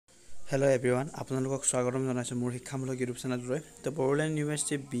Hello everyone, আপোনালোকক স্বাগতম জনাইছো মোৰ শিক্ষামূলক ইউটিউব চেনেলটোলৈ। তো Bodoland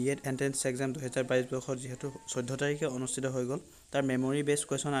university B.Ed entrance exam 2022 বৰ্ষত যেহেতু 14 তাৰিখে অনুষ্ঠিত হৈ গ'ল তাৰ মেমৰি বেস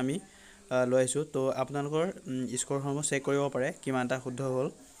কোৱেশ্চন আমি লৈ আহিছো। তো আপোনালোকৰ স্কোৰসমূহ চেক কৰিব পাৰে কিমানটা শুদ্ধ হ'ল।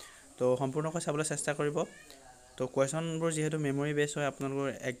 তো সম্পূৰ্ণকৈ চাবলৈ চেষ্টা কৰিব। তো কোৱেশ্চনবোৰ যেহেতু মেমৰি বেস হয় আপোনালোকৰ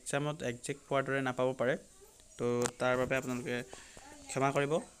এক্সামত একজেক্ট পোৱাৰ দৰে নাপাব পাৰে। তো তাৰ বাবে আপোনালোকে ক্ষমা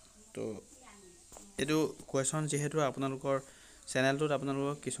কৰিব। তো এটো কোৱেশ্চন যেহেতু আপোনালোকৰ চেনেলটোত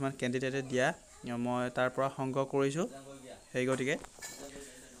আপোনালোকক কিছুমান ক্যান্ডিডেটে দিয়া মই তাৰ পৰা সংগ্ৰহ কৰিছো সেই গতিকে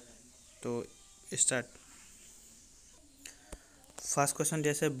তো স্টাৰ্ট। ফাৰ্স্ট কোয়েশ্চন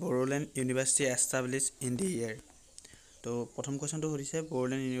দিছে Bodoland University established in the year। তো প্ৰথম কোয়েশ্চনটো সুধিছে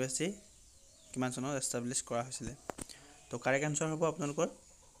Bodoland University কিমান চনত এস্টাবলিশ কৰা হৈছিল। তো কাৰেক্ট আনসাৰ হ'ব আপোনালোকৰ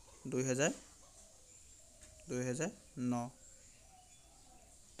 2009।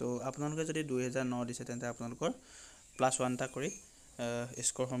 তো আপোনালোকে যদি 2009 দিছে তেন্তে আপোনালোকৰ +1 টা কৰি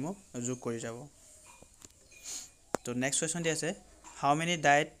স্কোৰসমূহ যোগ কৰি যাব। তো নেক্সট কোয়েশ্চন দি আছে হাউ many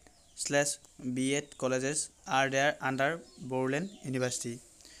diet/B.Ed colleges are there under Bodoland University।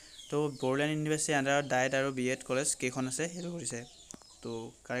 তো Bodoland University under diet আৰু B.Ed কলেজ কেইখন আছে হেতু কৰিছে। তো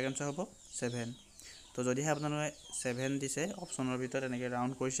কাৰেক্ট আনসাৰ হ'ব 7। তো যদি আপোনালোকে 7 দিছে অপচনৰ ভিতৰত এনেকৈ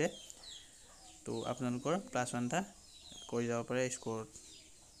ৰাউন্ড কৰিছে তো আপোনালোকৰ +1 টা কৰি যাব পাৰে স্কোৰ।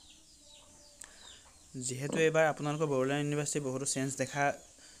 যেহেতু এবাৰ আপোনালোকৰ Bodoland ইউনিভাৰ্সিটি বহুতো চেঞ্জ দেখা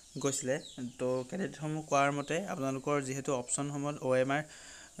গৈছিলে তো ক্যান্ডিডেটসমূহ কোৱাৰ মতে আপোনালোকৰ যেহেতু অপচনসমূহত OMR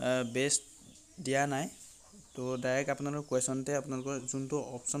বেস্ট দিয়া নাই তো ডাইৰেক্ট আপোনালোকৰ কোৱেশ্চনতে আপোনালোকৰ যোনটো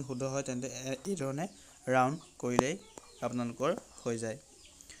অপচন শুদ্ধ হয় তেন্তে এই ধৰণে ৰাউন্ড কৰিলেই আপোনালোকৰ হৈ যায়।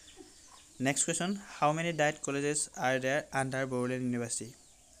 Next question how many diet colleges are there under Bodoland University।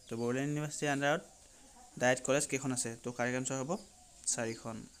 তো Bodoland University আন্ডাৰত ডায়েট কলেজ কেইখন আছে। তো কাৰেক্ট আনসাৰ হ'ব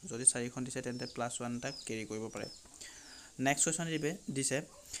 4খন। যদি 4খন দিছে তেন্তে +1 টা কেৰি কৰিব পাৰে। নেক্সট কোয়েশ্চন দিছে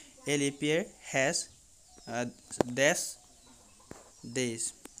এ লিপ ইয়াৰ হ্যাজ ডেশ ডেজ।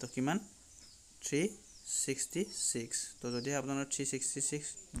 তো কিমান 366। তো যদি আপোনাৰ 366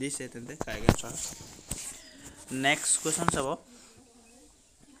 দিছে তেন্তে কারেক্ট আনসার। নেক্সট কোয়েশ্চন চাব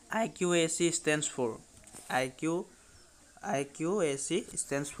IQAC stands for IQAC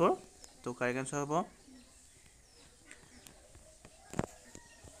stands for। তো কারেক্ট আনসার হ'ব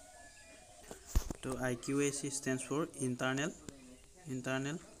তো IQAC stands for internal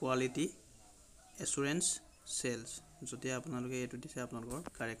quality assurance cells। যদি আপোনালোকে এটো দিছে আপোনালোকৰ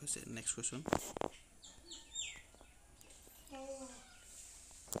কারেক্ট হৈছে। নেক্সট কোয়েশ্চন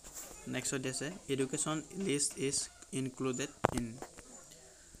নেক্সট দিছে education list is included in।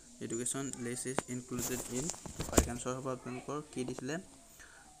 education list is included in correct answer হ'ব আপোনালোকৰ কি দিছিলে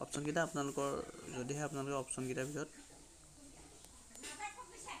অপচন কিটা আপোনালোকৰ যদিহে আপোনালোকে অপচন কিটাৰ ভিতৰত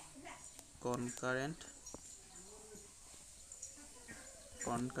concurrent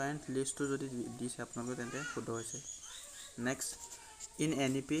list to যদি দিছে আপোনালোকে তেন্তে শুদ্ধ হৈছে। Next in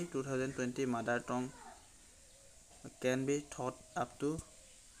NEP 2020 mother tongue can be taught up to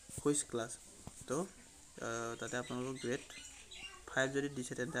which class। তো তাতে আপোনালোকৰ গ্ৰেড 5 যদি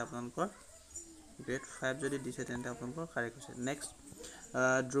দিছে তেন্তে আপোনালোকৰ গ্ৰেড 5 যদি দিছে তেন্তে আপোনালোকৰ কাৰেক্ট হৈছে। Next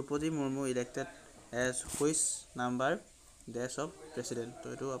Draupadi Murmu elected as which number dash of president। তো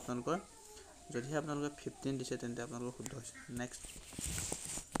এটো আপোনালোকৰ যদিহে আপোনালোকে 15 দিছে তেন্তে আপোনালোকৰ শুদ্ধ হৈছে। Next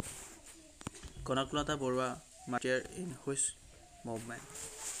Kanaklata Barua মাৰ্টিয়াৰ in which movement.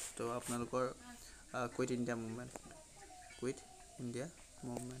 তো আপোনালোকৰ কুইট ইণ্ডিয়া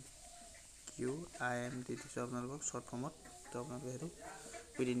মুভমেন্ট QIM দিছে আপোনালোকক শৰ্ট ফৰ্মত। তো আপোনালোকে হেতু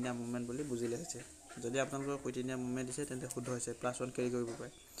কুইট ইণ্ডিয়া মুভমেন্ট বুলি বুজিলে হৈছে। যদি আপোনালোকৰ কুইট ইণ্ডিয়া মুভমেন্ট দিছে তেন্তে শুদ্ধ হৈছে +1 কেৰি কৰিব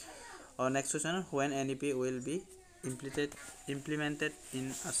পাৰে। Next question when NEP will be implemented in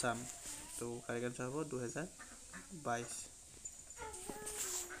Assam। তো কারেক্ট আনসার হ'ব 2022।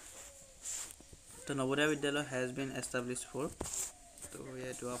 তো নবোদয় বিদ্যালয় has been established for। তো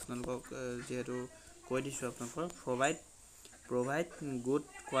এটো আপোনালোকক যেহেতু কৈ দিছো আপোনালোকৰ provide good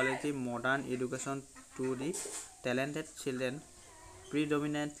quality modern education to the talented children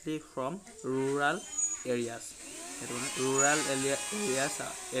predominantly from rural areas। rural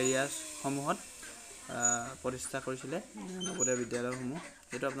areas সমূহত প্ৰতিষ্ঠা কৰিছিলে নবোদয় বিদ্যালয়সমূহ।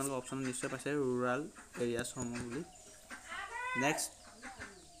 এটো আপোনালোক অপচন নিশ্চয় পাইছে rural areas সমূহ বুলি।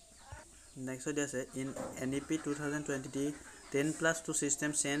 নেক্সট আছে in NEP 2020 10+2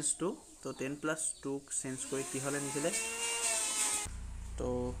 system change to। তো 10+2 চেঞ্জ কৰি কি হলে নিছিলে তো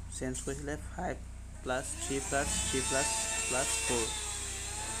চেঞ্জ কৰিছিলে 5+3+3++4।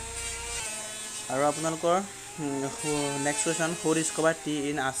 আৰু আপোনালোকৰ next question who discovered tea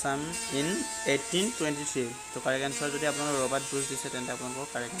in Assam in 1823। তো কারেক্ট আনসার যদি আপোনালোক ৰবাৰ্ট ব্ৰুচ দিছে তেন্তে আপোনালোকৰ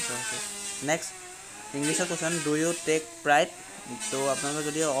কাৰেক্ট আনসাৰ হৈছে। Next ইংলিশৰ question do you take pride তো আপোনালোকে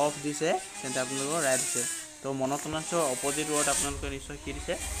যদি অফ দিছে তেন্তে আপোনালোকৰ ৰাইট হৈছে। তো মনোটনাছৰ অপজিট ৱৰ্ড আপোনালোকে নিশ্চয় কি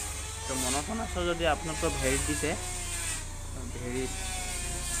দিছে? তো মনোটনাছৰ যদি আপোনালোকৰ ভেৰিড দিছে,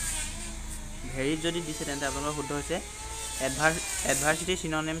 ভেৰিড যদি দিছে তেন্তে আপোনালোকৰ শুদ্ধ হৈছে। এডভাৰ্চিটি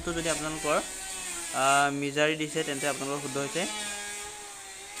চিন'নিমটো যদি আপোনালোকৰ মিজাৰি দিছে তেন্তে আপোনালোকৰ শুদ্ধ হৈছে।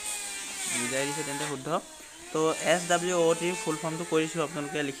 মিজাৰি দিছে তেন্তে শুদ্ধ। তো SWOT ফুল ফৰ্মটো কৰিছোঁ,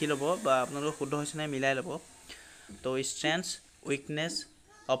 আপোনালোকে লিখি ল'ব বা আপোনালোকৰ শুদ্ধ হৈছে নাই মিলাই ল'ব। তো strength, weakness,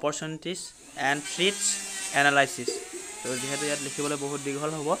 opportunities and থ্ৰেটছ analysis. তো যিহেতু ইয়াত লিখিবলৈ বহুত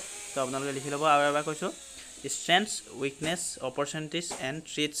দীঘল হ'ব, তো আপোনালোকে লিখি ল'ব। আৰু এবাৰ কৈছোঁ, strength, weakness, opportunities and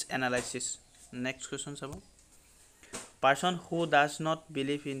থ্ৰেটছ analysis. Next question চাব। Person who does not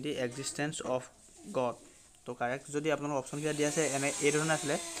believe in the existence of god. তো কাৰেক্ট যদি আপোনালোকৰ অপশ্যনকেইটা দিয়া আছে এই ধৰণে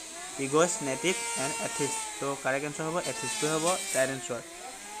আছিলে, ইগ'ইষ্ট, নেটিভ এণ্ড এথিষ্ট। তো কাৰেক্ট এনচাৰ হ'ব এথিষ্টটো হ'ব right answer.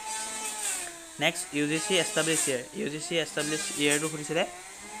 Next UGC establish year. UGC establish ইয়েৰটো সুধিছিলে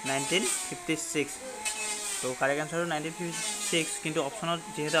 1956। তো কাৰেক্ট এনচাৰটো 1956, কিন্তু অপশ্যনত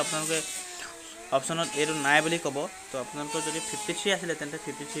যিহেতু আপোনালোকে অপশ্যনত এইটো নাই বুলি ক'ব, তো আপোনালোকৰ যদি 53 আছিলে তেন্তে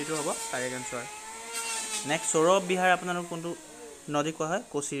 53টো হ'ব correct answer. Next Sourav Bihar আপোনালোক কোনটো নদী কোৱা হয়?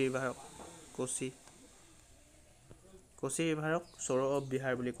 কোচি ৰিভাৰক কোচি ৰিভাৰক সৌৰভ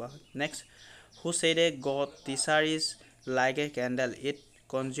বিহাৰ বুলি কোৱা হয়। Next who said A god teacher is like a candle, it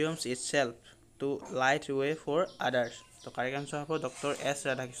কনজিউমছ it self two light way for others. তো কাৰেক্ট এনচাৰ হ'ব doctor S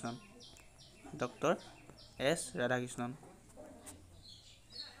Radhakrishnan. Doctor S Radhakrishnan.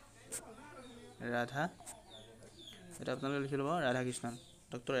 এটা আপোনালোকে লিখি ল'ব, Radhakrishnan,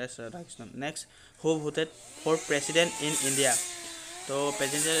 doctor S Radhakrishnan. Next who voted for president in India. তো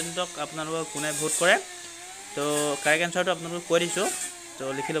প্ৰেছিডেণ্টক আপোনালোকক কোনে vote কৰে? তো কাৰেক্ট এনচাৰটো আপোনালোকক কৈ দিছোঁ, তো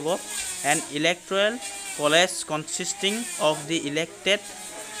লিখি ল'ব, N electoral college consisting of the elected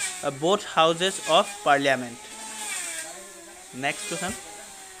both houses of parliament. Next question.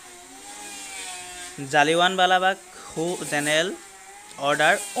 Jallianwala Bagh who general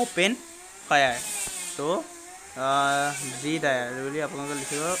order open fire. So G Dyer বুলি আপোনালোকে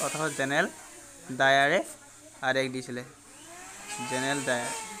লিখিব, অথবা জেনেৰেল ডায়াৰে আদেশ দিছিলে, general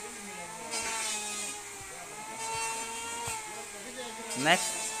Dyer.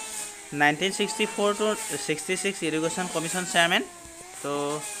 Next 1964 to 66 irrigation commission chairman. তো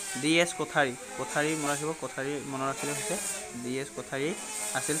DS Kothari মনত ৰাখিব, কোঠাৰী মনত ৰাখিলে হৈছে DS কোঠাৰী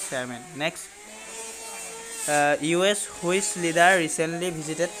আছিল chairman. Next US which leader recently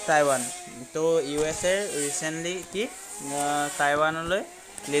visited Taiwan. তো USA ৰিচেণ্টলি কি টাইৱানলৈ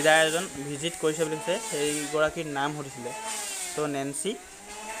লিডাৰ এজন ভিজিট কৰিছে বুলি কৈছে, সেইগৰাকীৰ নাম সুধিছিলে। তো নেন্সি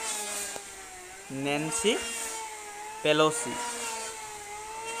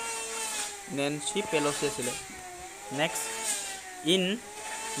পেলচি আছিলে। Next in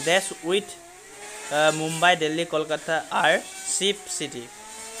dash with Mumbai, Delhi, Kolkata R chief city.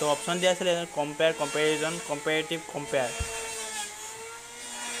 তো অপশ্যন দিয়া আছিলে কম্পেয়াৰ, কম্পেৰিজন, কম্পেৰেটিভ, কম্পেয়াৰ।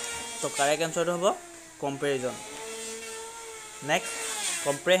 তো কাৰেক্ট এনচাৰটো হ'ব comparison. Next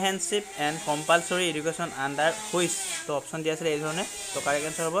comprehensive and compulsory education under which. তো অপশ্যন দিয়া আছিলে এই ধৰণে, তো কাৰেক্ট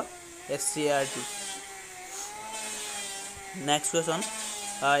এনচাৰ হ'ব SCRT। নেক্সট কুৱেশ্যন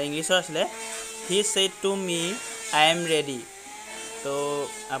ইংলিছৰ আছিলে, হি said to me I am ready. তো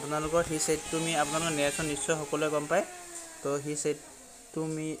আপোনালোকৰ হি ছেইড টু মি আপোনালোকৰ নেৰেশ্যন নিশ্চয় সকলোৱে গম পায়। তো হি ছেইড টু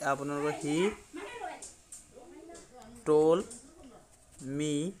মি আপোনালোকৰ হি told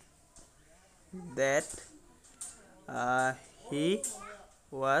me that he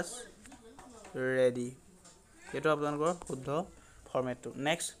was ready। এইটো আপোনালোকৰ শুদ্ধ ফৰ্মেটটো।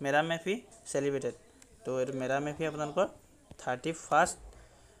 নেক্সট মেডাম মেফি চেলিব্ৰেটেড। তো এইটো মেডাম মেফি আপোনালোকৰ 31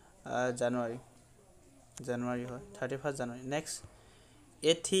 জানুৱাৰী হয়, 31 জানুৱাৰী। Next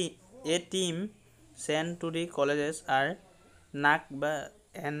A team scent to the colleges R নাক বা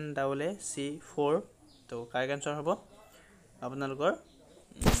NAAC4। তো কাৰেক্ট এনচাৰ হ'ব আপোনালোকৰ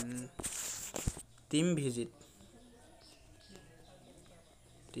টিম ভিজিট।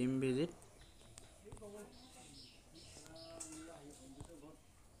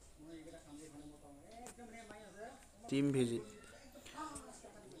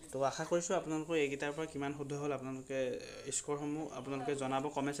 তো আশা কৰিছোঁ আপোনালোকৰ এইকেইটাৰ পৰা কিমান শুদ্ধ হ'ল আপোনালোকে স্ক'ৰসমূহ আপোনালোকে জনাব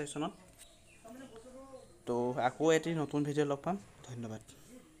কমেণ্ট ছেকশ্যনত। তো আকৌ এটি নতুন ভিডিঅ' লগ পাম, ধন্যবাদ।